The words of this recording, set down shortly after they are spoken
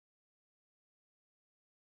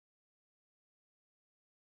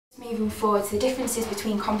Moving forward to the differences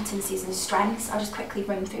between competencies and strengths, I'll just quickly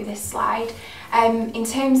run through this slide. In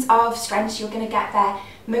terms of strengths, you're going to get their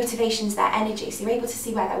motivations, their energy, so you're able to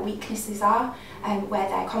see where their weaknesses are, where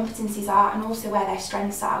their competencies are, and also where their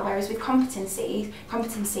strengths are. Whereas with competency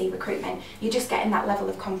recruitment, you're just getting that level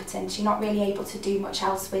of competence. You're not really able to do much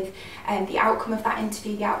else with the outcome of that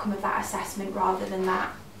interview, the outcome of that assessment, rather than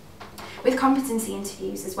that. With competency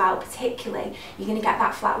interviews as well, particularly, you're going to get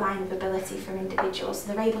that flat line of ability from individuals.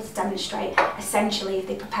 So they're able to demonstrate, essentially, if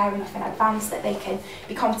they prepare enough in advance, that they can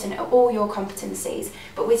be competent at all your competencies.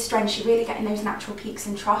 But with strengths, you're really getting those natural peaks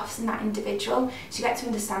and troughs in that individual. So you get to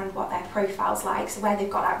understand what their profile's like, so where they've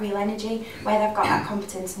got that real energy, where they've got that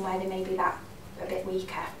competence, and where they may be that a bit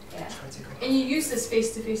weaker. Yeah. And you use this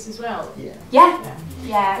face-to-face as well?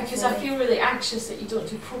 Yeah. Because I feel really anxious that you don't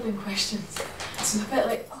do probing questions. It's a bit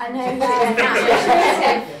like... I know,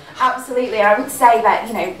 absolutely. I would say that,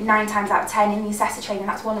 you know, 9 times out of 10 in the assessor training,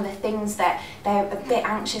 that's one of the things that they're a bit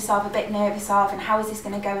anxious of, a bit nervous of, and how is this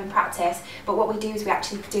going to go in practice. But what we do is we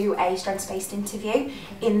actually do a strengths-based interview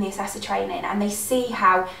in the assessor training, and they see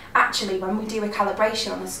how actually when we do a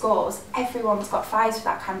calibration on the scores, everyone's got 5s for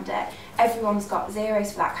that candidate, everyone's got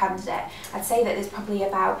 0s for that candidate. I'd say that there's probably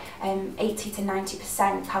about 80 to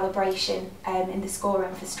 90% calibration in the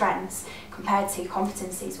scoring for strengths compared to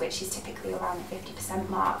competencies, which is typically around the 50%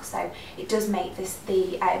 mark. So it does make the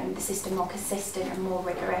system more consistent and more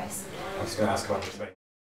rigorous. I was going to ask about this.